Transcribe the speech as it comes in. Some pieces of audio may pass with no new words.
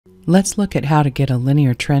Let's look at how to get a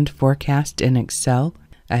linear trend forecast in Excel.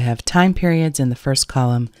 I have time periods in the first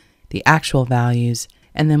column, the actual values,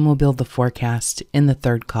 and then we'll build the forecast in the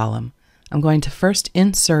third column. I'm going to first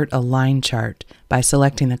insert a line chart by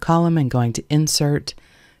selecting the column and going to Insert,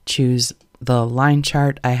 choose the line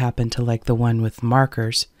chart. I happen to like the one with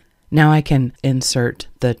markers. Now I can insert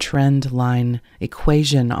the trend line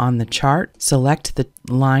equation on the chart, select the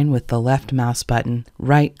line with the left mouse button,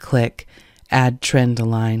 right click, Add Trend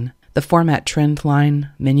Line. The Format Trend Line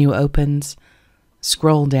menu opens.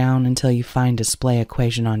 Scroll down until you find Display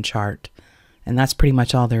Equation on Chart. And that's pretty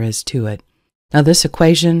much all there is to it. Now this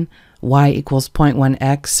equation, y equals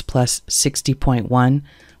 0.1x plus 60.1,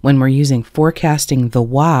 when we're using forecasting, the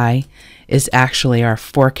y is actually our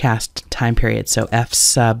forecast time period, so f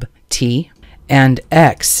sub t, and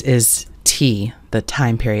x is t, the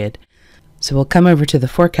time period. So we'll come over to the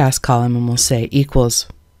forecast column and we'll say equals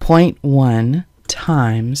 0.1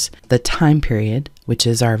 times the time period, which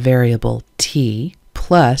is our variable t,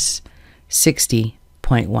 plus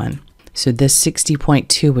 60.1. So this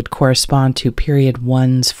 60.2 would correspond to period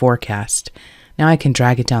 1's forecast. Now I can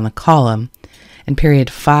drag it down the column, and period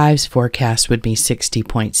 5's forecast would be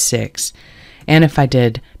 60.6. And if I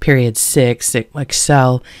did period 6,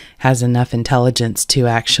 Excel has enough intelligence to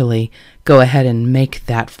actually go ahead and make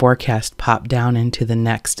that forecast pop down into the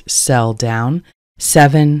next cell down.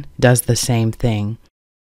 7 does the same thing.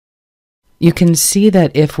 You can see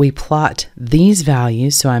that if we plot these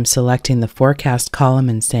values, so I'm selecting the forecast column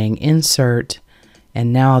and saying Insert,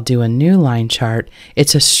 and now I'll do a new line chart,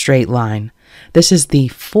 it's a straight line. This is the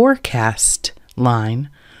forecast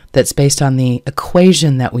line that's based on the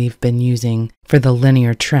equation that we've been using for the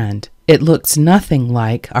linear trend. It looks nothing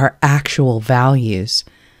like our actual values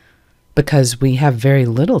because we have very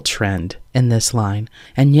little trend in this line,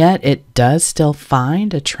 and yet it does still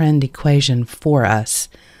find a trend equation for us.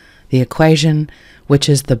 The equation which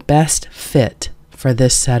is the best fit for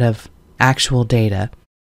this set of actual data.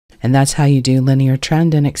 And that's how you do linear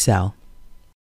trend in Excel.